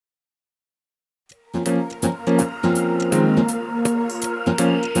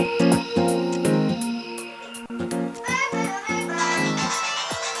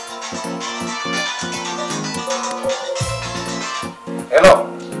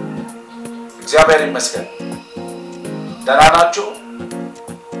እግዚአብሔር ይመስገን ደህና ናችሁ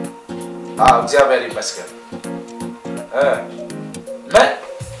እግዚአብሔር ይመስገን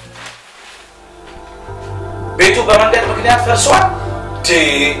ቤቱ በመንገድ ምክንያት ፈርሷል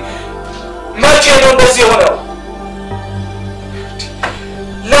መቼ ነው እንደዚህ ሆነው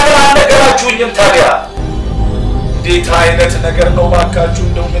ለምን አልነገራችሁኝም ታዲያ እንዴት አይነት ነገር ነው ባካችሁ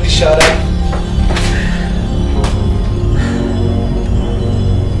እንደው ምን ይሻላል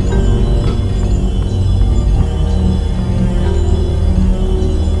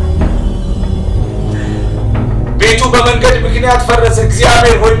ቤቱ በመንገድ ምክንያት ፈረሰ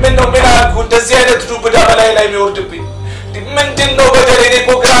እግዚአብሔር ሆይ ምን ነው ምን አልኩ እንደዚህ አይነት ዱብዳ በላይ ላይ የሚወርድብኝ ምንድነው በደሌ እኔ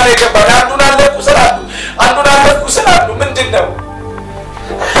እኮ ግራ ነው የገባኝ አንዱን አለኩ ስላሉ ምንድነው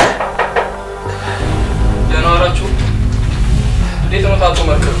ደናራችሁ እንዴት ነው ታጡ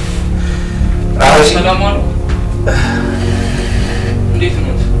መርከብ ሰላም አሉ እንዴት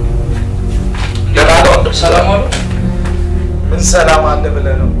ነው ደናራው ሰላም አሉ ምን ሰላም አለ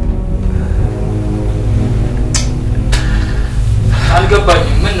ብለህ ነው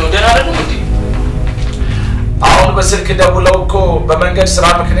አልገባኝም ምን ነው ደና አይደለም እንዴ አሁን በስልክ ደውለው እኮ በመንገድ ስራ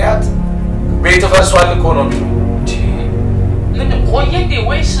ምክንያት ቤት ፈርሷል እኮ ነው ምን ቆየ እንዴ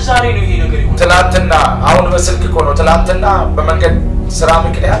ወይስ ዛሬ ነው ይሄ ነገር ይሆን ትላንትና አሁን በስልክ እኮ ነው ትላንትና በመንገድ ስራ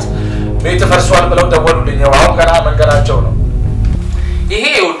ምክንያት ቤት ፈርሷል ብለው ደወሉልኝ አሁን ገና መንገዳቸው ነው ይሄ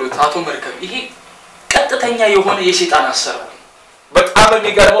ይወሉት አቶ መርከብ ይሄ ቀጥተኛ የሆነ የሰይጣን አሰራር በጣም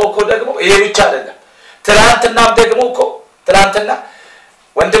የሚገርመው እኮ ደግሞ ይሄ ብቻ አይደለም ትላንትናም ደግሞ እኮ ትላንትና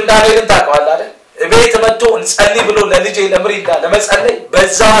ወንድም ዳንኤልን ታውቀዋለህ አይደል እቤት መጥቶ እንጸልይ ብሎ ለልጄ ለምሪዳ ለመጸለይ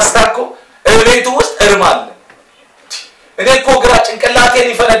በዛው አስታኮ እቤቱ ውስጥ እርማል እኔ እኮ ግራ ጭንቅላቴን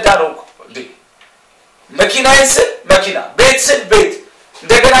ይፈነዳ ነው እኮ እንዴ መኪና ቤት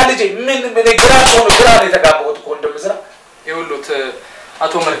እንደገና ልጄ ምን ግራ ነው የተጋባሁት እኮ እንደምዝራ ይወሉት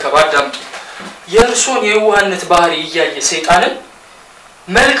አቶ መርከብ አዳምጡ የእርሶን የዋህነት ባህሪ እያየ ሰይጣንን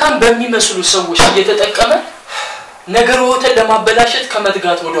መልካም በሚመስሉ ሰዎች እየተጠቀመ ነገሮችን ለማበላሸት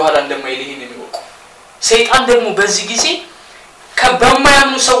ከመድጋት ወደ ኋላ እንደማይል ይሄን የሚወቁ ሰይጣን ደግሞ በዚህ ጊዜ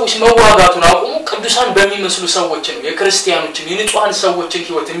ከበማያምኑ ሰዎች መዋጋቱን አቁሙ ቅዱሳን በሚመስሉ ሰዎች ነው የክርስቲያኖችን የንጹሃን ሰዎችን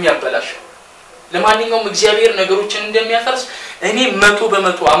ህይወት የሚያበላሽ ለማንኛውም እግዚአብሔር ነገሮችን እንደሚያፈርስ እኔ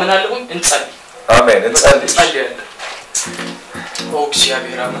 100% አምናለሁ እንጸልይ አሜን እንጸልይ ኦ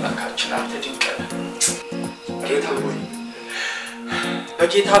እግዚአብሔር አምላካችን አንተ ድንቅ ነህ ጌታ ሆይ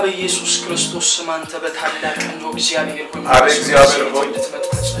በጌታ በኢየሱስ ክርስቶስ ስም አንተ በታላቅ ነው እግዚአብሔር ሆይ አሜን እግዚአብሔር ሆይ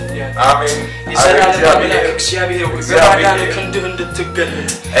አሜን እግዚአብሔር እግዚአብሔር በባዳን ክንድህ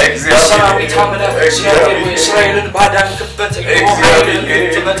እንድትገለጥ እግዚአብሔር አምላክ እግዚአብሔር ሆይ እስራኤልን ባዳንክበት እግዚአብሔር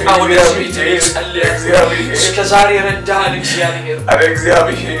እግዚአብሔር እስከ ዛሬ ረዳህን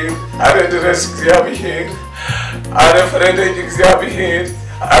እግዚአብሔር አረ ድረስ እግዚአብሔር አረ ፍረደኝ እግዚአብሔር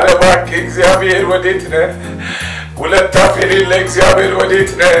አረ እባክህ እግዚአብሔር ወዴት ነህ ሁለት አፌር ለእግዚአብሔር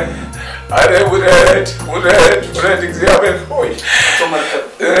ወዴት ነህ አረ ውረድ እግዚአብሔር ሆይ ተመልከት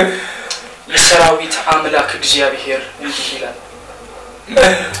የሰራዊት አምላክ እግዚአብሔር እንዲህ ይላል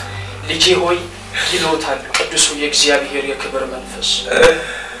ልጄ ሆይ ይሎታል ቅዱሱ የእግዚአብሔር የክብር መንፈስ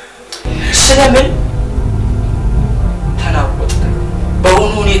ስለምን ተናወጥ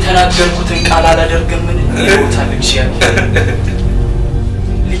በእውኑ የተናገርኩትን ቃል አላደርግምን ይሎታል እግዚአብሔር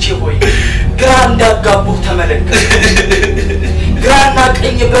ልጄ ሆይ ግራ እንዳጋቡ ተመለከቱ ግራና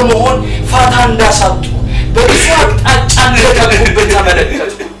ቀኝ በመሆን ፋታ እንዳሳጡ በብዙ አቅጣጫ እንደተቀቡበት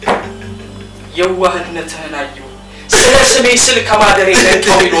ተመለከቱ የዋህነትህን አዩ ስለ ስሜ ስል ከማደሬ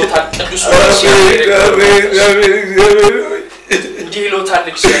ለቀው ይሎታል ቅዱስ እንዲህ ይሎታል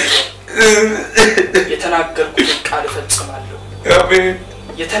እግዚአብሔር የተናገርኩትን ቃል ፈጽማለሁ አሜን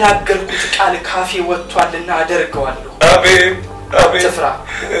የተናገርኩት ቃል ካፌ ወጥቷልና አደርገዋለሁ አሜን አትፍራ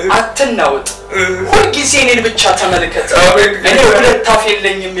አትናወጥ ሁሉ ጊዜ እኔን ብቻ ተመልከት እኔ ሁለት አፍ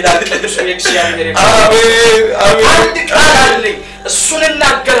የለኝም ይላል ቅዱስ የእግዚአብሔር አሜን አንድ ቃል አለኝ እሱን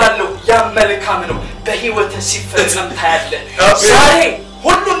እናገራለሁ ያ መልካም ነው በህይወት ሲፈጸም ታያለህ ዛሬ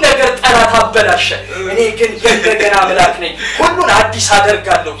ሁሉን ነገር ጠላት አበላሸ እኔ ግን እንደገና አምላክ ነኝ ሁሉን አዲስ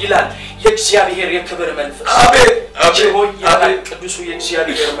አደርጋለሁ ይላል የእግዚአብሔር የክብር መንፈስ አሜን አሜን ቅዱስ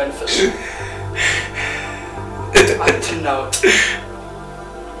የእግዚአብሔር መንፈስ አትናወጥ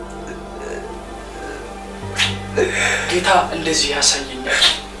ጌታ እንደዚህ ያሳየኛል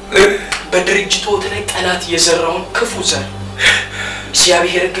በድርጅቶት ላይ ጠላት የዘራውን ክፉ ዘር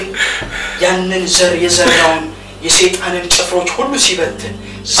እግዚአብሔር ግን ያንን ዘር የዘራውን የሰይጣንን ጭፍሮች ሁሉ ሲበትን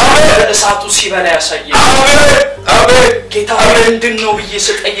እሳቱ ሲበላ ያሳየኝ አሜን ጌታ ምንድነው ብዬ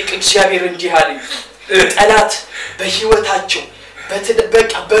ስጠይቅ እግዚአብሔር እንዲህ አለኝ ጠላት በህይወታቸው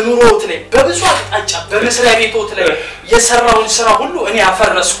በተደበቀ በኑሮት ላይ በብዙ አቅጣጫ በመስሪያ ቤቶት ላይ የሰራውን ስራ ሁሉ እኔ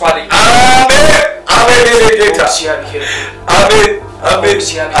አፈረስኩ አለኝ አሜን አሜን ጌታ እግዚአብሔር አሜን አሜን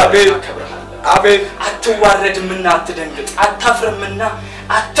አሜን አሜን አትዋረድምና አትደንግጥ አታፍርምና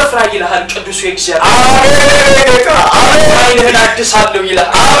አትፍራ ይልሃል ቅዱስ የእግዚአብሔር አሜን ጌታ አሜን ኃይልህን አድሳለሁ ይልሃል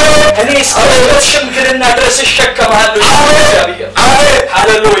አሜን እኔ እስከ ሽምግልና ድረስ እሸከምሃለሁ እግዚአብሔር አሜን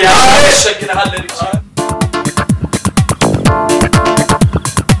ሃሌሉያ አመሰግናለሁ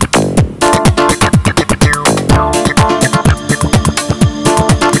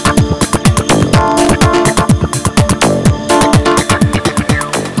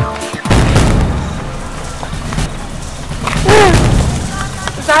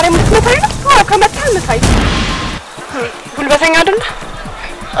ዛሬ ምትመታኝ ነው ከመጣህ መታይ ጉልበተኛ አይደል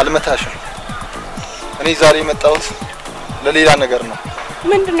አልመታሽም እኔ ዛሬ መጣሁት ለሌላ ነገር ነው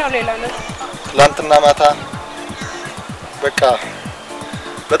ምንድነው ሌላ ነገር ትላንትና ማታ በቃ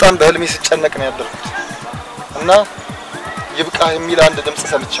በጣም በህልሜ ስጨነቅ ነው ያደርኩት እና ይብቃ የሚል አንድ ድምጽ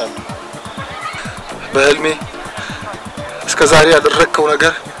ሰምቻለሁ በህልሜ እስከ ዛሬ ያደረከው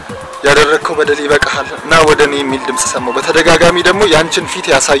ነገር ያደረከው በደል ይበቃሃል እና ወደኔ የሚል ድምጽ ሰማው በተደጋጋሚ ደግሞ ያንቺን ፊት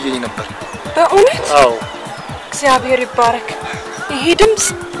ያሳየኝ ነበር በእውነት አዎ እግዚአብሔር ይባረክ ይሄ ድምጽ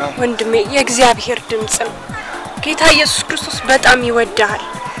ወንድሜ የእግዚአብሔር ድምጽ ነው ጌታ ኢየሱስ ክርስቶስ በጣም ይወዳል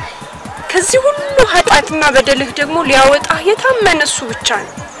ከዚህ ሁሉ ኃጢአትና በደልህ ደግሞ ሊያወጣህ የታመነ እሱ ብቻ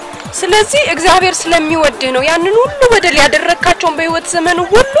ነው ስለዚህ እግዚአብሔር ስለሚወድህ ነው ያንን ሁሉ በደል ያደረካቸውን በህይወት ዘመን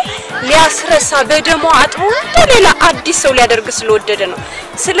ሁሉ ሊያስረሳ በደሙ አጥቦ ሌላ አዲስ ሰው ሊያደርግ ስለወደደ ነው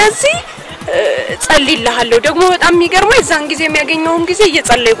ስለዚህ ጸልይልሃለሁ ደግሞ በጣም የሚገርመው እዛን ጊዜ የሚያገኘውን ጊዜ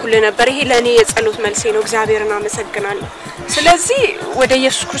እየጸለይኩልህ ነበር ይሄ ለኔ የጸሎት መልሴ ነው እግዚአብሔርን አመሰግናለሁ ስለዚህ ወደ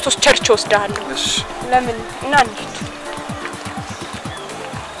ኢየሱስ ክርስቶስ ቸርች ወስደሃለሁ ለምን እና እንዴት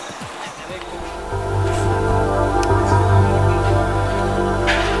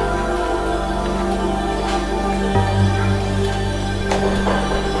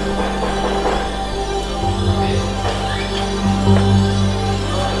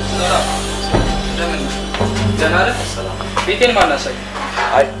ቤቴን ማናሳይ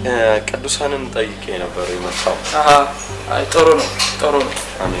አይ ቅዱሳንን ጠይቄ ነበር የመጣው አይ ጥሩ ነው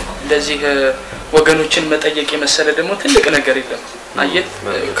አሜን እንደዚህ ወገኖችን መጠየቅ የመሰለ ደግሞ ትልቅ ነገር የለም አየት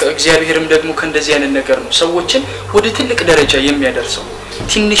ከእግዚአብሔርም ደግሞ ከእንደዚህ አይነት ነገር ነው ሰዎችን ወደ ትልቅ ደረጃ የሚያደርሰው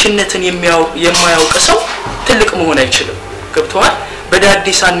ትንሽነትን የማያውቅ ሰው ትልቅ መሆን አይችልም ገብቷል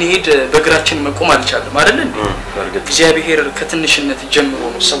በዳዲስ አንሄድ በእግራችን መቆም አልቻለም አይደል እንዴ እግዚአብሔር ከትንሽነት ጀምሮ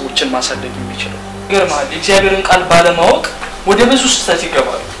ነው ሰዎችን ማሳደግ የሚችለው ገርማል እግዚአብሔርን ቃል ባለማወቅ ወደ ብዙ ስህተት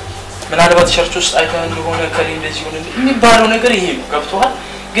ይገባሉ ምናልባት ቸርች ውስጥ አይተህ እንደሆነ ከሌ እንደዚህ ሆነ የሚባለው ነገር ይሄ ነው ገብቷል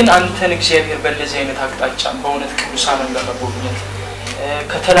ግን አንተን እግዚአብሔር በእንደዚህ አይነት አቅጣጫ በእውነት ቅዱሳንን ለመጎብኘት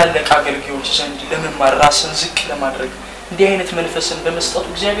ከተላለቀ አገልጋዮች ዘንድ ለመማር ራስን ዝቅ ለማድረግ እንዲህ አይነት መንፈስን በመስጠቱ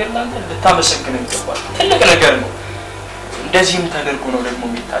እግዚአብሔር ላንተ ልታመሰግነው ይገባል ትልቅ ነገር ነው እንደዚህም ተደርጎ ነው ደግሞ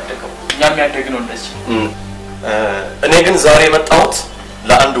የሚታደገው ያም ያደግነው እንደዚህ እኔ ግን ዛሬ መጣሁት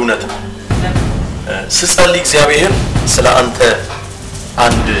ለአንድ እውነት ነው ስጸልይ እግዚአብሔር ስለ አንተ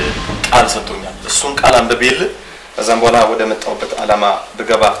አንድ ቃል ሰጥቶኛል እሱን ቃል አንብቤል ከዛም በኋላ ወደ መጣሁበት ዓላማ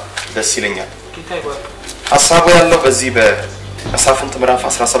በገባ ደስ ይለኛል ሐሳቡ ያለው በዚህ በመሳፍንት ምዕራፍ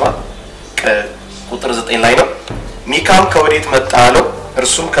 17 ቁጥር 9 ላይ ነው ሚካም ከወዴት መጣ አለው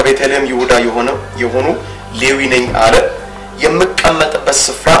እርሱም ከቤተልሔም ይሁዳ የሆኑ ሌዊ ነኝ አለ የምቀመጥበት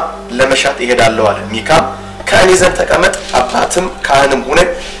ስፍራ ለመሻት ይሄዳለው አለ ሚካም ከእኔ ዘንድ ተቀመጥ አባትም ካህንም ሆነ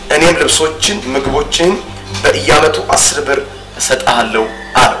እኔም ልብሶችን ምግቦችን በእያመቱ 10 ብር እሰጣለሁ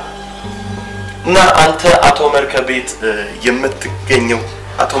አለ እና አንተ አቶ መርከብ ቤት የምትገኘው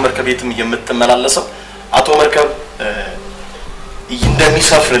አቶ መርከብ ቤትም የምትመላለሰው አቶ መርከብ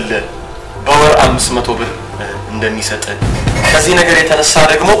እንደሚሰፍርልህ በወር 500 ብር እንደሚሰጥ ከዚህ ነገር የተነሳ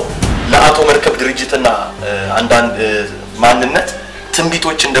ደግሞ ለአቶ መርከብ ድርጅትና አንዳንድ ማንነት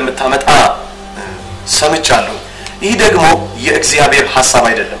ትንቢቶች እንደምታመጣ ሰምቻለሁ ይህ ደግሞ የእግዚአብሔር ሐሳብ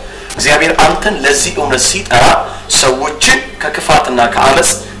አይደለም እግዚአብሔር አንተን ለዚህ እውነት ሲጠራ ሰዎችን ከክፋትና ከአመጽ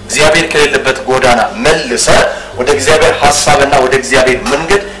እግዚአብሔር ከሌለበት ጎዳና መልሰ ወደ እግዚአብሔር ሐሳብና ወደ እግዚአብሔር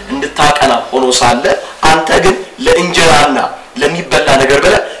መንገድ እንድታቀና ሆኖ ሳለ አንተ ግን ለእንጀራና ለሚበላ ነገር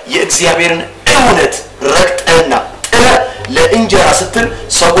ብለ የእግዚአብሔርን እውነት ረግጠና ጥለ ለእንጀራ ስትል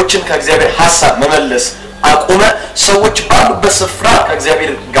ሰዎችን ከእግዚአብሔር ሐሳብ መመለስ አቆመ ሰዎች ባሉበት ስፍራ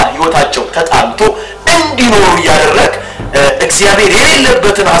ከእግዚአብሔር ጋር ህይወታቸው ተጣልቶ እንዲኖሩ ያደረክ እግዚአብሔር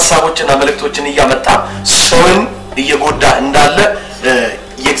የሌለበትን ሐሳቦችና መልእክቶችን እያመጣ ሰውን እየጎዳ እንዳለ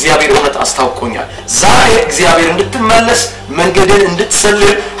የእግዚአብሔር እውነት አስታውቆኛል ዛሬ እግዚአብሔር እንድትመለስ መንገድን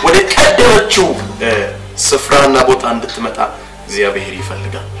እንድትሰልል ወደ ቀደመችው ስፍራና ቦታ እንድትመጣ እግዚአብሔር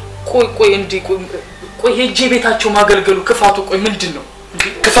ይፈልጋል ቆይ እንዲ ቆይ ሄጄ ቤታቸው ማገልገሉ ክፋቱ ቆይ ምንድነው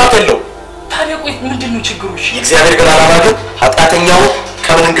ክፋት የለው ታዲያ ቆይ ምንድነው ችግሩ እሺ እግዚአብሔር ግን ዓላማ ግን ኃጢአተኛው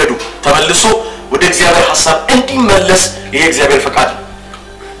ከመንገዱ ተመልሶ ወደ እግዚአብሔር ሐሳብ እንዲመለስ የእግዚአብሔር ፈቃድ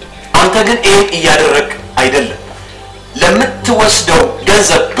አንተ ግን ይሄን እያደረግ አይደለም ለምትወስደው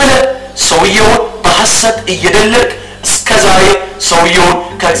ገንዘብ ብለ ሰውየው በሐሰት እየደለልክ እስከዛሬ ሰውየው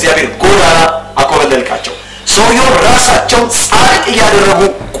ከእግዚአብሔር ጎዳና አቆለልካቸው ሰውየው ራሳቸው ጻድቅ እያደረጉ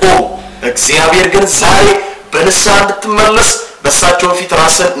ቆሙ እግዚአብሔር ግን ዛሬ በንስሐ እንድትመለስ በሳቸው ፊት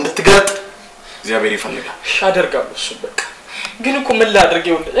ራስን እንድትገልጥ እግዚአብሔር ይፈልጋል አደርጋለሁ እሱ በቃ ግን እኮ ምን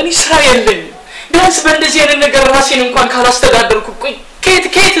ላድርገው እኔ ስራ የለኝም ቢያንስ በእንደዚህ አይነት ነገር ራሴን እንኳን ካላስተዳደርኩ ቆይ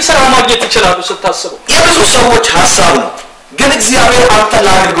ከየት ስራ ማግኘት ይችላሉ ስታስበው የብዙ ሰዎች ሐሳብ ነው ግን እግዚአብሔር አንተ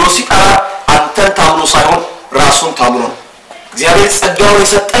ለአገልግሎት ሲጠራ አንተን ታምኖ ሳይሆን ራሱን ታምኖ ነው እግዚአብሔር ጸጋውን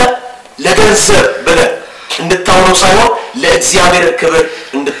የሰጠ ለገንዘብ ብለህ እንድታውለው ሳይሆን ለእግዚአብሔር ክብር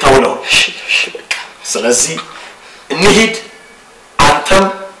እንድታውለው እሺ በቃ ስለዚህ እንሂድ አንተም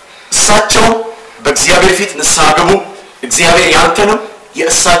እሳቸው በእግዚአብሔር ፊት ንስሐ ግቡ እግዚአብሔር ያንተንም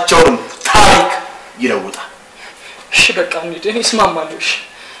የእሳቸውንም ታሪክ ይለውጣል እሺ በቃ እንሂድ እኔ እስማማለሁ እሺ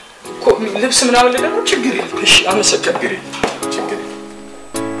ልብስ ምናምን ደግሞ ችግር የለም እሺ አመሰግናለሁ ችግር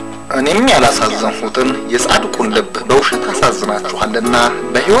እኔም ያላሳዘንሁትን የጻድቁን ልብ በውሸት አሳዝናችኋልና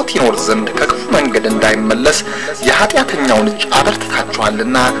በሕይወት ይኖር ዘንድ ከክፉ መንገድ እንዳይመለስ የኃጢአተኛውን እጅ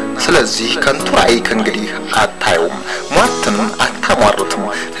አበርትታችኋልና ስለዚህ ከንቱ ራእይ ከእንግዲህ አታዩም ሟርትንም አታሟርቱም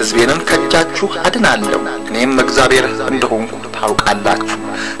ሕዝቤንም ከእጃችሁ አድናለሁ እኔም እግዚአብሔር እንደሆንኩ ታውቃላችሁ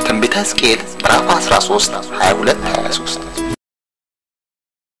ትንቢተ ሕዝቅኤል ምዕራፍ 13 22-23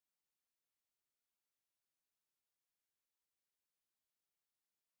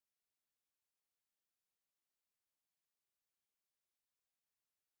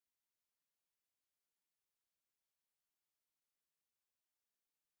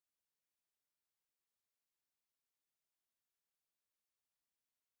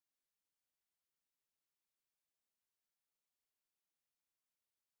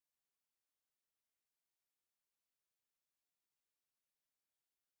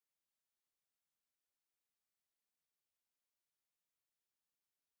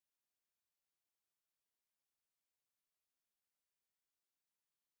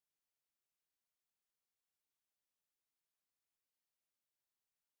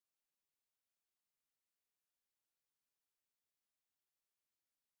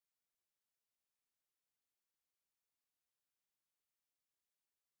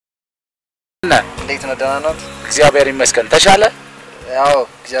 እንዴት ነው ደህና ነው እግዚአብሔር ይመስገን ተሻለ ያው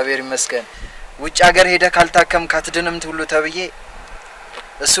እግዚአብሔር ይመስገን ውጭ ሀገር ሄደ ካልታከም ካትድንም ሁሉ ተብዬ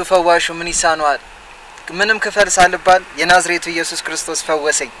እሱ ፈዋሹ ምን ይሳነዋል ምንም ክፈል ሳልባል የናዝሬቱ ኢየሱስ ክርስቶስ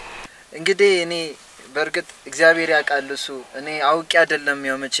ፈወሰኝ እንግዲህ እኔ በርግጥ እግዚአብሔር ያውቃል እሱ እኔ አውቄ አይደለም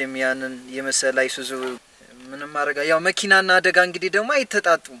ያው መቼም ያንን የመሰለ አይሱዙ ምንም ማረጋ ያው መኪናና አደጋ እንግዲህ ደግሞ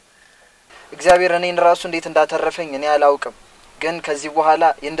አይተጣጡም እግዚአብሔር እኔን ራሱ እንዴት እንዳተረፈኝ እኔ አላውቅም ግን ከዚህ በኋላ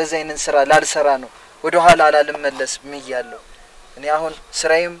እንደዚህ አይነት ስራ ላልሰራ ነው ወደ ኋላ አላልመለስ ምያለሁ እኔ አሁን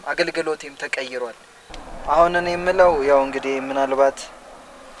ስራዬም አገልግሎቴም ተቀይሯል አሁን እኔ የምለው ያው እንግዲህ ምናልባት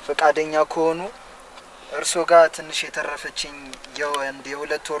ፈቃደኛ ከሆኑ እርሶ ጋር ትንሽ የተረፈችኝ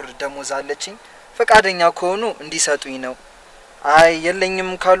የሁለት ወር ደሞዝ አለችኝ ፈቃደኛ ከሆኑ እንዲሰጡኝ ነው አይ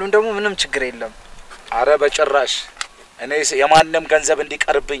የለኝም ካሉን ደግሞ ምንም ችግር የለም አረ በጭራሽ እኔ የማንንም ገንዘብ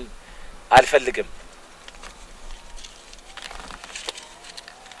እንዲቀርብኝ አልፈልግም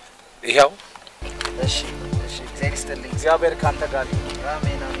ይሄው እሺ እግዚአብሔር ይስጥልኝ እግዚአብሔር ካንተ ጋር ይሁን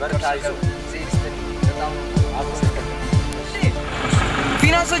አሜን በርታዩ እግዚአብሔር ይስጥልኝ በጣም አመሰግናለሁ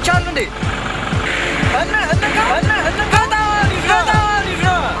ፊናንሶች አሉ እንዴ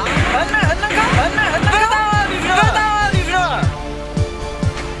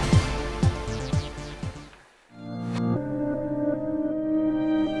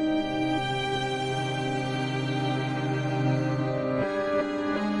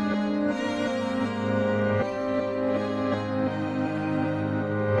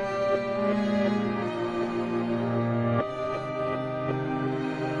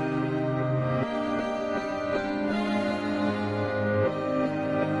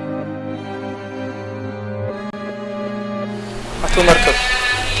አቶ መርከብ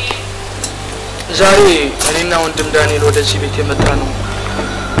ዛሬ እኔና ወንድም ዳንኤል ወደዚህ ቤት የመጣ ነው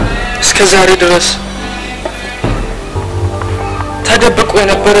እስከ ዛሬ ድረስ ተደብቆ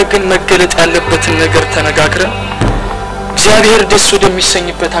የነበረ ግን መገለጥ ያለበትን ነገር ተነጋግረን እግዚአብሔር ደስ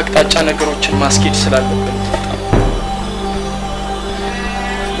ወደሚሰኝበት አቅጣጫ ነገሮችን ማስኬድ ስላለበት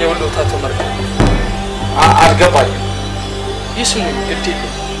የወሎታ አቶ መርከብ አልገባኝ ይስሙኝ ግድ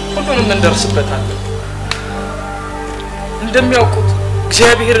የለም ሁሉንም እንደርስበታለን እንደሚያውቁት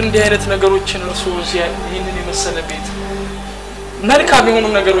እግዚአብሔር እንዲህ አይነት ነገሮችን እርሱ ይሄንን የመሰለ ቤት መልካም የሆኑ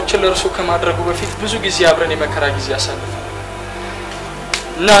ነገሮችን ለእርሱ ከማድረጉ በፊት ብዙ ጊዜ አብረን የመከራ ጊዜ አሳልፈናል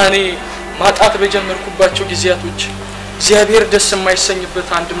እና እኔ ማጣት በጀመርኩባቸው ጊዜያቶች እግዚአብሔር ደስ የማይሰኝበት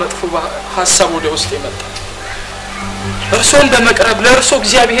አንድ መጥፎ ሐሳብ ወደ ውስጥ ይመጣ እርሱን በመቅረብ ለእርሱ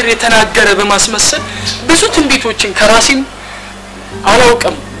እግዚአብሔር የተናገረ በማስመሰል ብዙ ትንቢቶችን ከራሴም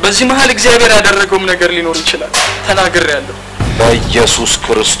አላውቅም በዚህ መሃል እግዚአብሔር ያደረገው ነገር ሊኖር ይችላል ተናግሬያለሁ በኢየሱስ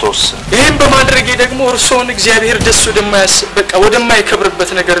ክርስቶስ ይሄን በማድረጌ ደግሞ እርሱን እግዚአብሔር ደስ ወደማይከብርበት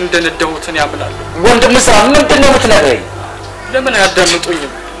ነገር እንደነደሁትን ያምናል ወንድም ሰው ምንድነው የምትነግረኝ ለምን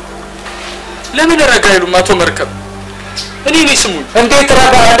አያዳምጡኝም ለምን ረጋይሉ ማቶ መርከብ እኔ ስሙኝ እንዴት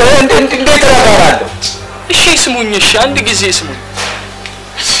ረጋለሁ እንዴት ረጋለሁ እሺ ስሙኝ እሺ አንድ ጊዜ ስሙኝ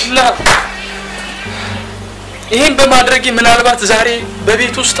ይሄን በማድረጌ ምናልባት ዛሬ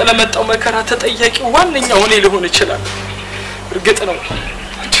በቤት ውስጥ ለመጣው መከራ ተጠያቂው ዋንኛው እኔ ሊሆን ይችላል እርግጥ ነው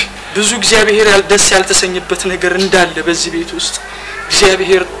ብዙ እግዚአብሔር ደስ ያልተሰኘበት ነገር እንዳለ በዚህ ቤት ውስጥ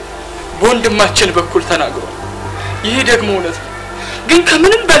እግዚአብሔር ወንድማችን በኩል ተናግሯል ይሄ ደግሞ እውነት ግን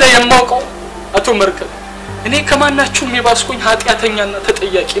ከምንም በላይ የማውቀው አቶ መርከብ እኔ ከማናችሁም የባስኩኝ ኃጢያተኛና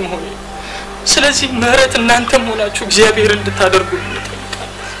ተጠያቂ መሆኔ ስለዚህ ምህረት እናንተም ሆናችሁ እግዚአብሔር እንድታደርጉልኝ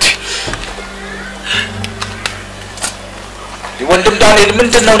ወንድም ዳንኤል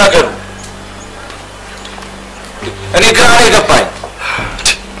ምንድነው ነገሩ እኔ ግራ የገባኝ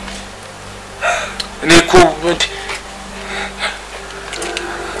እኔ እኮ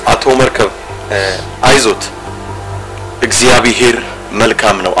አቶ መርከብ አይዞት እግዚአብሔር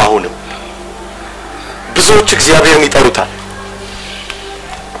መልካም ነው አሁንም ብዙዎች እግዚአብሔርን ይጠሩታል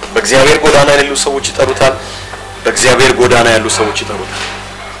በእግዚአብሔር ጎዳና ያሉ ሰዎች ይጠሩታል በእግዚአብሔር ጎዳና ያሉ ሰዎች ይጠሩታል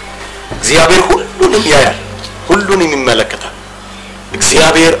እግዚአብሔር ሁሉንም ያያል ሁሉንም ይመለከታል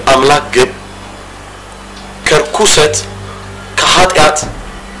እግዚአብሔር አምላክ ግን ከርኩሰት ከኃጢአት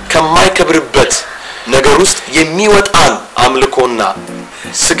ከማይከብርበት ነገር ውስጥ የሚወጣን አምልኮና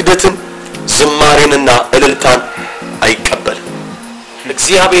ስግደትን ዝማሬንና እልልታን አይቀበልም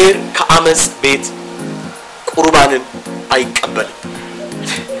እግዚአብሔር ከአመጽ ቤት ቁርባንን አይቀበልም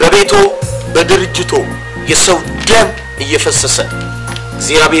በቤቱ በድርጅቱ የሰው ደም እየፈሰሰ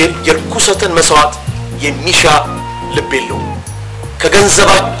እግዚአብሔር የርኩሰትን መስዋዕት የሚሻ ልብ የለውም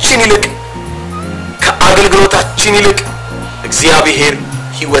ከገንዘባችን ይልቅ ከአገልግሎታችን ይልቅ እግዚአብሔር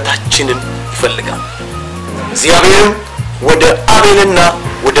ሕይወታችንን ይፈልጋል እግዚአብሔርም ወደ አቤልና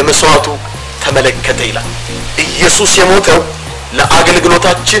ወደ መስዋዕቱ ተመለከተ ይላል ኢየሱስ የሞተው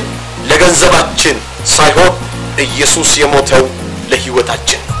ለአገልግሎታችን ለገንዘባችን ሳይሆን ኢየሱስ የሞተው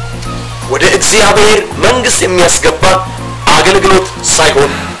ለሕይወታችን ነው ወደ እግዚአብሔር መንግስት የሚያስገባ አገልግሎት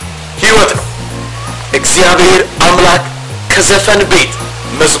ሳይሆን ሕይወት ነው እግዚአብሔር አምላክ ከዘፈን ቤት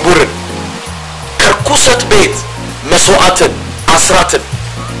መዝሙርን ከርኩሰት ቤት መስዋዕትን አስራትን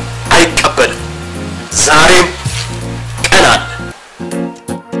አይቀበልም ዛሬም ቀን አለ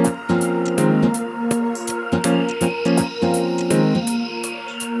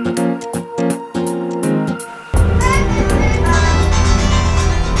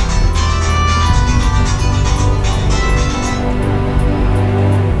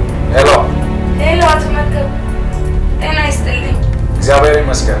ሄሎ አቶ መርከብ ጤና ይስጥልኝ እግዚአብሔር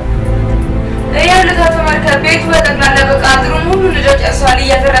ይመስገን ያሉት አቶ መርከብ ቤቱ በጠቅላላ በቃ አጥሩን ሁሉ ልጆች ያሷል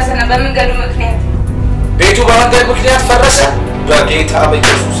እያፈረሰ ነው በመንገዱ ምክንያት ቤቱ በመንገዱ ምክንያት ፈረሰ በጌታ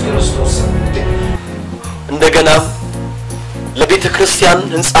በኢየሱስ ክርስቶስ እንደገና ለቤተ ክርስቲያን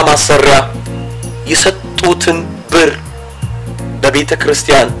ህንጻ ማሰሪያ የሰጡትን ብር በቤተ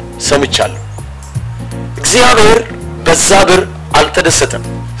ክርስቲያን ሰምቻለሁ እግዚአብሔር በዛ ብር አልተደሰተም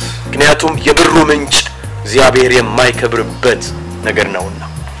ምክንያቱም የብሩ ምንጭ እግዚአብሔር የማይከብርበት ነገር ነውና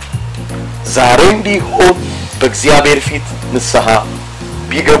ዛሬም ቢሆን በእግዚአብሔር ፊት ንስሐ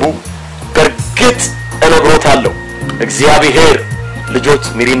ቢገቡ በርግጥ እነግሮታለሁ እግዚአብሔር ልጆች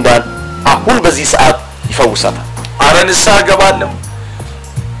ሚሪንዳን አሁን በዚህ ሰዓት ይፈውሳታል አረ ንስሐ ገባለሁ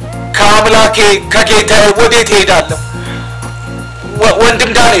ከአምላኬ ከጌታዬ ወዴት ሄዳለሁ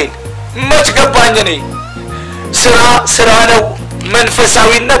ወንድም ዳንኤል መች ገባኝ እኔ ስራ ነው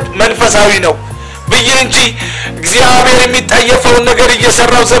መንፈሳዊነት መንፈሳዊ ነው ብዬ እንጂ እግዚአብሔር የሚጠየፈውን ነገር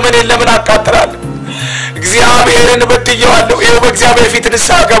እየሰራው ዘመኔን ለምን አቃጥላለሁ እግዚአብሔርን በድየዋለሁ ይሄው በእግዚአብሔር ፊት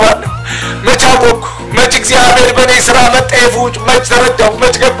ንስሐ ገባለሁ መች አወቅኩ መች እግዚአብሔር በኔ ስራ መጠየፉ መች ተረዳው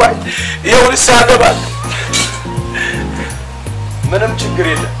መች ገባኝ ይሄው ንስሐ ገባለሁ ምንም ችግር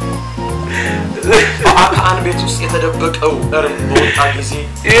የለም በአካን ቤት ውስጥ የተደበቀው እርም በወጣ ጊዜ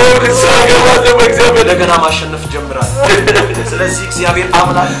ይሄው ንስሐ ገባለሁ በእግዚአብሔር እንደገና ማሸነፍ ጀምራል ስለዚህ እግዚአብሔር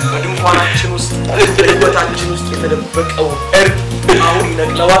አምላክ በድንኳናችን ውስጥ በሕይወታችን ውስጥ የተደበቀው እርም አሁን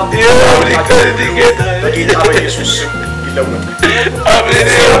ይነቅለዋል በጌታ በኢየሱስ ስም ይለወጥ። አሜን።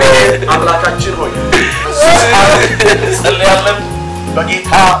 አምላካችን ሆይ ጸልያለን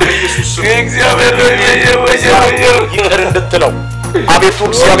በጌታ በኢየሱስ ስም እግዚአብሔር ይቅር እንድትለው አቤቱ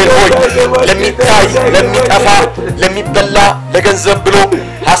እግዚአብሔር ሆይ ለሚታይ ለሚጠፋ ለሚበላ ለገንዘብ ብሎ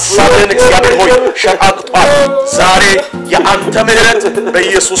ሐሳብን እግዚአብሔር ሆይ ሸቃቅጧል። ዛሬ የአንተ ምህረት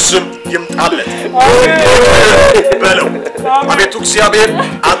በኢየሱስ ስም ይምጣለት በለው። አቤቱ እግዚአብሔር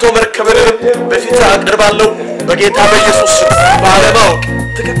አቶ መርከብን በፊት አቀርባለሁ በጌታ በኢየሱስ ስም ባለማወቅ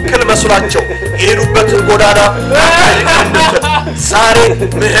ትክክል መስሏቸው የሄዱበትን ጎዳና አይልቀምት። ዛሬ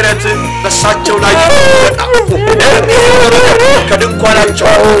ምህረት በሳቸው ላይ ይወጣ። ከድንኳናቸው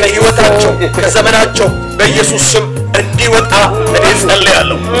ከህይወታቸው ከዘመናቸው በኢየሱስ ስም እንዲወጣ እኔ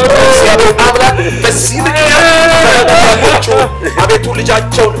ጸልያለሁ። እግዚአብሔር አምላክ በዚህ ምክንያት ተረጋግጦ አቤቱ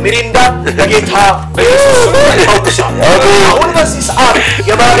ልጃቸውን ሚሪንዳ በጌታ በኢየሱስ ስም ያውጣ። አሁን በዚህ ሰዓት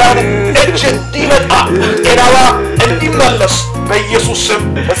የማዳን እጅ እንዲመጣ ጤናዋ እንዲመለስ በኢየሱስ ስም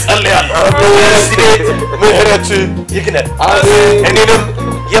ጸልያለሁ። በዚህ ቤት ምህረት ይግነን። እኔንም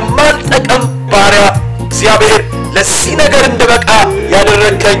የማልጠቀም ባሪያ እግዚአብሔር ለዚህ ነገር እንደበቃ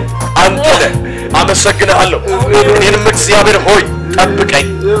ያደረከኝ አንተ ነህ። አመሰግናለሁ። እኔንም እግዚአብሔር ሆይ ጠብቀኝ።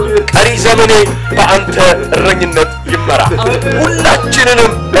 ቀሪ ዘመኔ በአንተ እረኝነት ይመራ።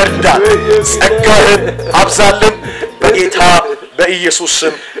 ሁላችንንም እርዳን፣ ጸጋህን አብዛልን በጌታ በኢየሱስ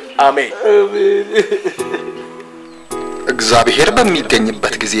ስም አሜን። እግዚአብሔር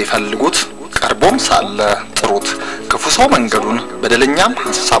በሚገኝበት ጊዜ ፈልጉት፣ ቀርቦም ሳለ ጥሩት። ክፉ ሰው መንገዱን በደለኛም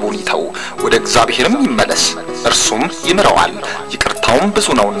ሐሳቡን ይተው፣ ወደ እግዚአብሔርም ይመለስ፣ እርሱም ይምረዋል። ይቅርታውም ብዙ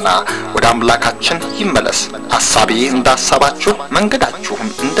ነውና ወደ አምላካችን ይመለስ። ሐሳቤ እንደ ሐሳባችሁ መንገዳችሁም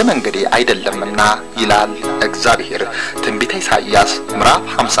እንደ መንገዴ አይደለምና ይላል እግዚአብሔር። ትንቢተ ኢሳይያስ ምዕራፍ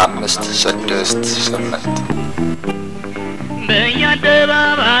 55:6-8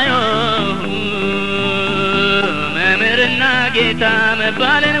 በየአደባባዩ መምህርና ጌታ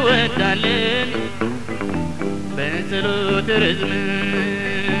መባልን ወዳለን በጸሎት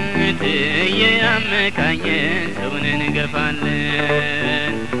ርዝመት እያመካኘን ሰውን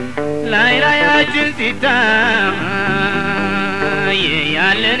እንገፋለን። ላይ ላያችን ሲታይ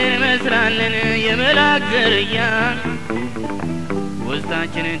ያለን እንመስላለን የመላክ ዝርያ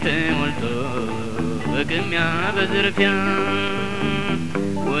ውስጣችን ተሞልቶ በቅሚያ በዝርፊያ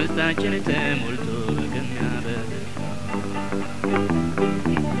ውስጣችን ተሞልቶ በቅሚያ በዝርፊያ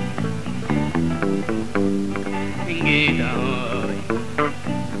ጌታ ሆይ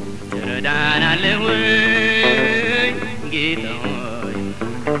ትረዳናለህ ወይ? ጌታ ሆይ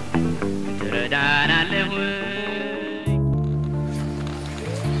ትረዳናለህ ወይ?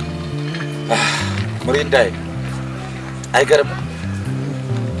 ሙሪንዳይ አይገርም?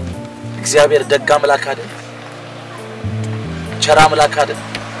 እግዚአብሔር ደግ አምላክ አይደል? ቸር አምላክ አይደል?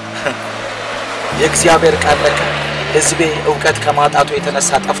 የእግዚአብሔር ቃል ለካ ህዝቤ ዕውቀት ከማጣቱ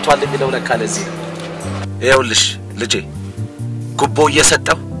የተነሳ ጠፍቷል የሚለው ለካ ለዚህ ነው። ይኸውልሽ ልጄ ጉቦ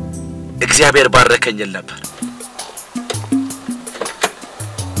እየሰጠው እግዚአብሔር ባረከኝ ነበር።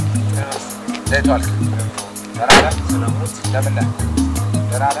 ለቷል ተራራ ሰላምት ለምን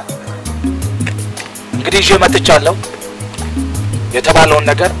ተራራ እንግዲህ መጥቻለሁ። የተባለውን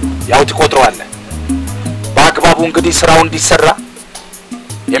ነገር ያው ትቆጥረዋለህ። በአግባቡ እንግዲህ ስራው እንዲሰራ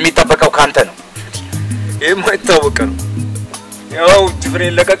የሚጠበቀው ካንተ ነው። የማይታወቅ ነው። ያው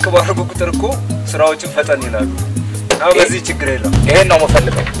ጅብሬን ለቀቅ ባርጉ ቁጥር እኮ ስራዎችን ፈጠን ይላሉ። አው በዚህ ችግር የለም። ይሄን ነው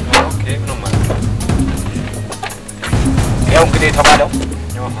የምፈልገው። ኦኬ ነው ማለት ነው። ያው እንግዲህ የተባለው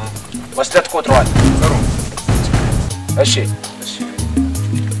ወስደት ቆጥረዋለህ። ጥሩ እሺ እሺ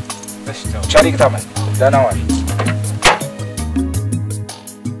እሺ ቻሪክ ታማኝ ደህና ዋል።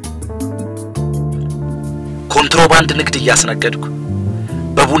 ኮንትሮባንድ ንግድ እያስነገድኩ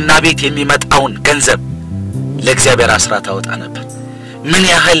በቡና ቤት የሚመጣውን ገንዘብ ለእግዚአብሔር አስራት አወጣ ነበር። ምን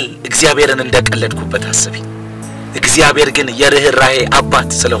ያህል እግዚአብሔርን እንደቀለድኩበት አስቢ። እግዚአብሔር ግን የርህራሄ አባት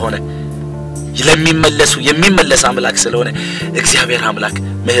ስለሆነ ለሚመለሱ የሚመለስ አምላክ ስለሆነ እግዚአብሔር አምላክ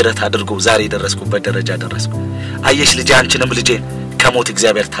ምህረት አድርጎ ዛሬ ደረስኩበት ደረጃ ደረስኩ። አየሽ ልጄ አንቺንም ልጄን ከሞት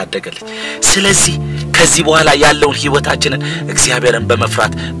እግዚአብሔር ታደገልኝ። ስለዚህ ከዚህ በኋላ ያለውን ህይወታችንን እግዚአብሔርን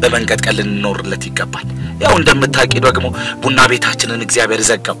በመፍራት በመንቀጥቀል እንኖርለት ይገባል። ያው እንደምታውቂ ደግሞ ቡና ቤታችንን እግዚአብሔር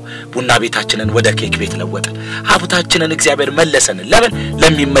ዘጋው። ቡና ቤታችንን ወደ ኬክ ቤት ለወጠ። ሀብታችንን እግዚአብሔር መለሰን። ለምን?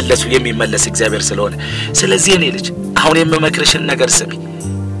 ለሚመለሱ የሚመለስ እግዚአብሔር ስለሆነ። ስለዚህ እኔ ልጅ አሁን የምመክርሽን ነገር ስሚ።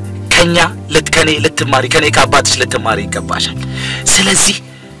 ከኛ ለትከኔ ልትማሪ ከኔ ከአባትሽ ልትማሪ ይገባሻል። ስለዚህ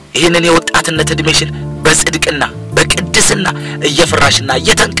ይሄንን የወጣትነት እድሜሽን በጽድቅና በቅድስና እየፈራሽና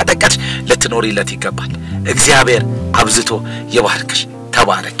እየተንቀጠቀጥሽ ልትኖሪለት ይገባል። እግዚአብሔር አብዝቶ ይባርክሽ።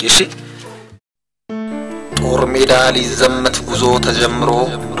 ተባረክ። እሺ ጦር ሜዳ ሊዘመት ጉዞ ተጀምሮ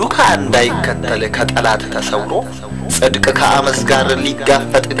ዱካ እንዳይከተል ከጠላት ተሰውሮ ጽድቅ ከአመስ ጋር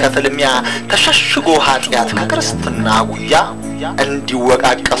ሊጋፈጥ ከፍልሚያ ተሸሽጎ ኃጢያት ከክርስትና ጉያ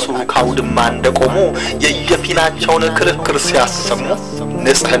እንዲወቃቀሱ ካውድማ እንደቆሙ የየፊናቸውን ክርክር ሲያሰሙ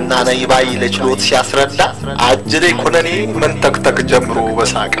ንጽህና ነይ ባይ ለችሎት ሲያስረዳ አጅሬ ኮነኔ መንተክተክ ጀምሮ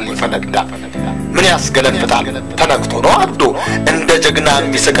በሳቅ ሊፈነዳ ምን ያስገለፍጣል ተነክቶ ነው አብዶ እንደ ጀግና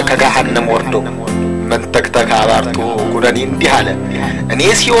የሚስቅ ከገሃነም ወርዶ መንተክተክ አባርቶ ጉረኒ እንዲህ አለ እኔ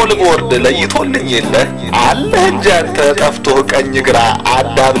ሲኦል ወርድ ለይቶልኝ የለ አለ እንጂ አንተ ጠፍቶ ቀኝ ግራ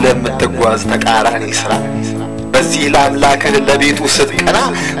አዳብለ የምትጓዝ ተቃራኒ ስራ በዚህ ለአምላክህ ለቤቱ ስትቀና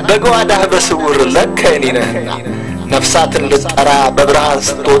በጓዳህ በስውር ለከኔ ነህና ነፍሳትን ልጠራ በብርሃን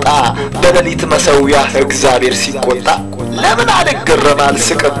ስትወጣ በሌሊት መሰዊያህ እግዚአብሔር ሲቆጣ ለምን አልገረማል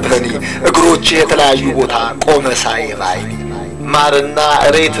ስቀብህኒ እግሮች የተለያዩ ቦታ ቆመ ሳይባይ ማርና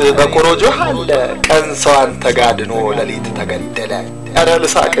እሬት በኮሮጆ አለ ቀን ሰዋን ተጋድኖ ለሊት ተገደለ አረል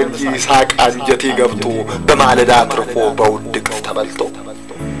ሳቅ እንጂ ሳቅ አንጀቴ ገብቶ በማለዳ አትርፎ በውድቅት ተበልቶ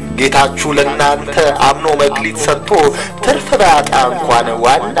ጌታችሁ ለናንተ አምኖ መክሊት ሰጥቶ ትርፍ ባጣ እንኳን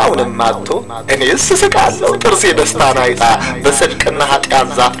ዋናውንም አጥቶ እኔስ ስቃለው ጥርሴ ደስታን አይጣ በጽድቅና ኃጢአት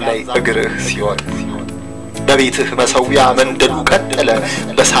ዛፍ ላይ እግርህ ሲወጥ በቤትህ መሰዊያ መንደዱ ቀጠለ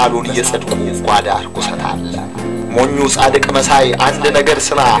በሳሎን የጽድቁ ጓዳ ርኩሰታለ ሞኙ ጻድቅ መሳይ አንድ ነገር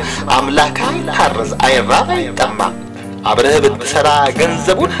ስማ አምላክ አይታረዝ አይራብ አይጠማ አብረህ ብትሰራ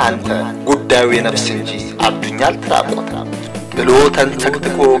ገንዘቡን አንተ ጉዳዩ የነፍስ እንጂ አዱኛል ተራቆታ ብሎ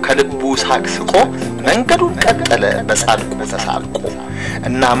ተንተክትኮ ከልቡ ሳቅስቆ መንገዱን ቀጠለ በጻድቁ ተሳልቆ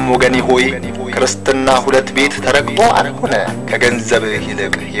እናም ወገኔ ሆይ ክርስትና ሁለት ቤት ተረግጦ አልሆነ ከገንዘብህ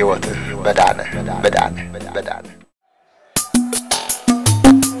ይልቅ ሕይወትህ በዳነ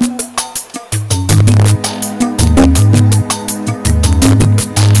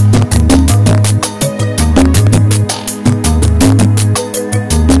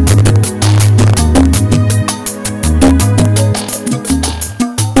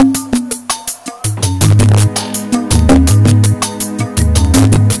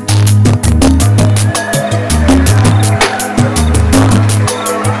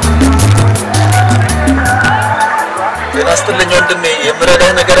አስተለኝ ወንድሜ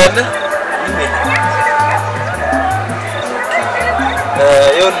የምረዳህ ነገር አለ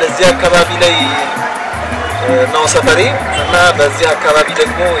ይኸውልህ ለዚህ አካባቢ ላይ ነው ሰፈሬ እና በዚህ አካባቢ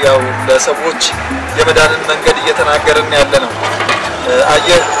ደግሞ ያው ለሰዎች የመዳንን መንገድ እየተናገርን ያለ ነው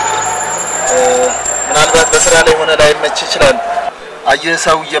አየህ ምናልባት በስራ ላይ ሆነ ላይ መች ይችላል አየህ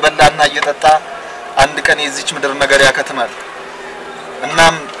ሰው እየበላና እየጠጣ አንድ ቀን የዚች ምድር ነገር ያከትማል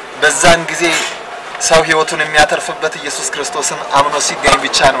እናም በዛን ጊዜ ሰው ህይወቱን የሚያተርፍበት ኢየሱስ ክርስቶስን አምኖ ሲገኝ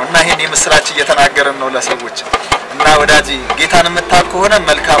ብቻ ነው እና ይሄን የምስራች እየተናገርን ነው ለሰዎች እና ወዳጂ ጌታን የምታውቅ ከሆነ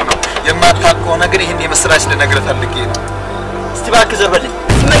መልካም ነው የማታውቅ ከሆነ ግን ይሄን የምስራች ልነግርህ ፈልጌ ነው እስቲ ባክ ዘርበልኝ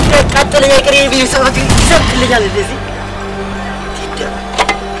መኪና ቃጠለኝ አይቀር የቢል ሰዓት ይሰብክልኛል እንደዚህ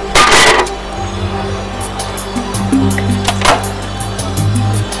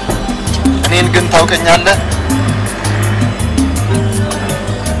እኔን ግን ታውቀኛለህ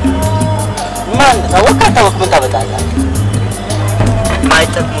ማን ታወቅ ምን ታበጣለህ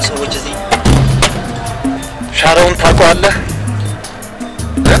ማይጠቅሙ ሰዎች እዚህ ሻራውን ታውቀዋለህ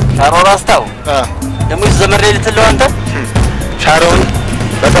ሻራውን አስታው ደግሞ ዘመሬ ልትለው አንተ ሻራውን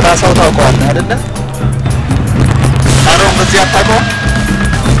በተላሳው ታውቀዋለህ አይደለ ሻራውን በዚህ አታውቀው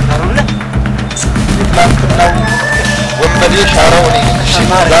ሻራውን ወንበዴ ሻራውን እሺ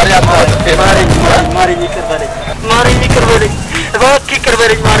ዛሬ አታውቅ ማረኝ ይቅር በለኝ እባክህ ይቅር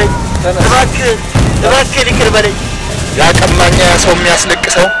በለኝ ማረኝ እባክህ ይቅር በለኝ ያቀማኛ ሰው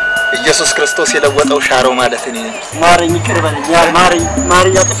የሚያስለቅሰው ኢየሱስ ክርስቶስ የለወጠው ሻራው ማለት እኔ ማረኝ ይቅር በለኝ ያ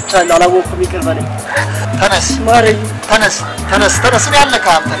ማረኝ አጥፍቻለሁ አላወቅኩም ይቅር በለኝ ተነስ ማረኝ ተነስ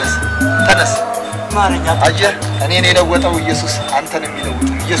ያለካም ተነስ ማረኝ አየህ እኔን የለወጠው ኢየሱስ አንተን የሚለውጥ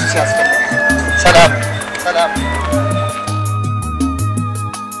ኢየሱስ ያስፈልጋል ሰላም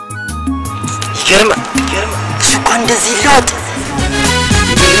ይገርማ እኮ እንደዚህ ለውጥ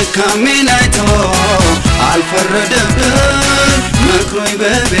ካሚናይቶ አልፈረደብኝ መክሮኝ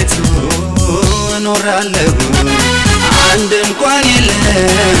በቤቱ እኖራለሁ አንድ እንኳን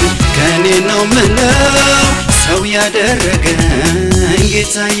የለም ከኔ ነው ምለው ሰው ያደረገኝ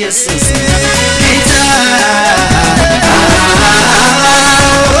ጌታ ኢየሱስ ጌታ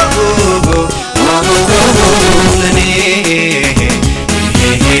ለኔ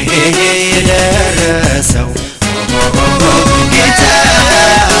የደረሰው ጌታ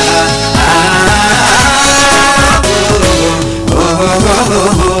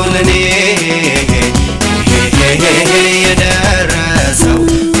ለኔ የደረሰው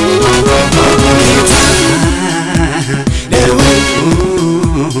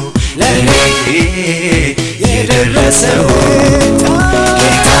ለኔ የደረሰው የደረሰው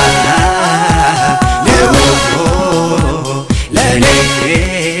ጌታ ነው ለኔ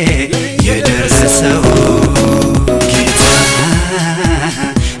የደረሰው ጌታ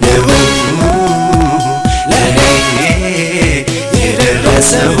ነው ለኔ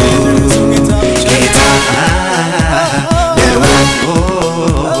የደረሰው ጌታ ነው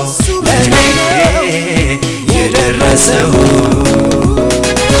ለኔ የደረሰው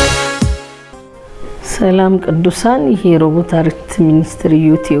ሰላም ቅዱሳን ይሄ ሮቦት አርት ሚኒስትሪ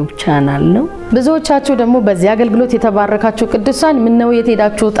ዩቲዩብ ቻናል ነው። ብዙዎቻችሁ ደግሞ በዚህ አገልግሎት የተባረካችሁ ቅዱሳን ምን ነው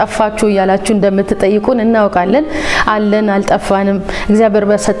የትሄዳችሁ ጠፋችሁ ያላችሁ እንደምትጠይቁን እናውቃለን። አለን አልጠፋንም። እግዚአብሔር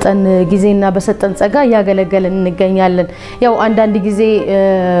በሰጠን ጊዜና በሰጠን ጸጋ ያገለገልን እንገኛለን። ያው አንዳንድ ጊዜ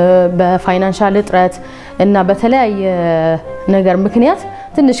በፋይናንሻል እጥረት እና በተለያየ ነገር ምክንያት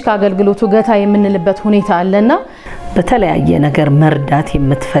ትንሽ ከአገልግሎቱ ገታ የምንልበት ሁኔታ አለና በተለያየ ነገር መርዳት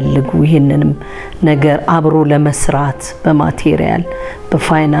የምትፈልጉ ይሄንንም ነገር አብሮ ለመስራት በማቴሪያል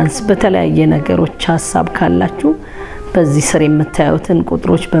በፋይናንስ በተለያየ ነገሮች ሐሳብ ካላችሁ በዚህ ስር የምታዩትን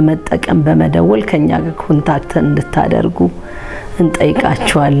ቁጥሮች በመጠቀም በመደወል ከኛ ጋር ኮንታክት እንድታደርጉ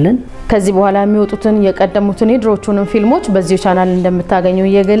እንጠይቃችኋለን። ከዚህ በኋላ የሚወጡትን የቀደሙትን የድሮቹንም ፊልሞች በዚህ ቻናል እንደምታገኙ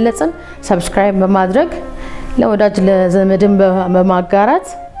እየገለጽን ሰብስክራይብ በማድረግ ለወዳጅ ለዘመድም በማጋራት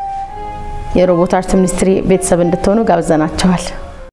የሮቦት አርት ሚኒስትሪ ቤተሰብ እንድትሆኑ ጋብዘናችኋል።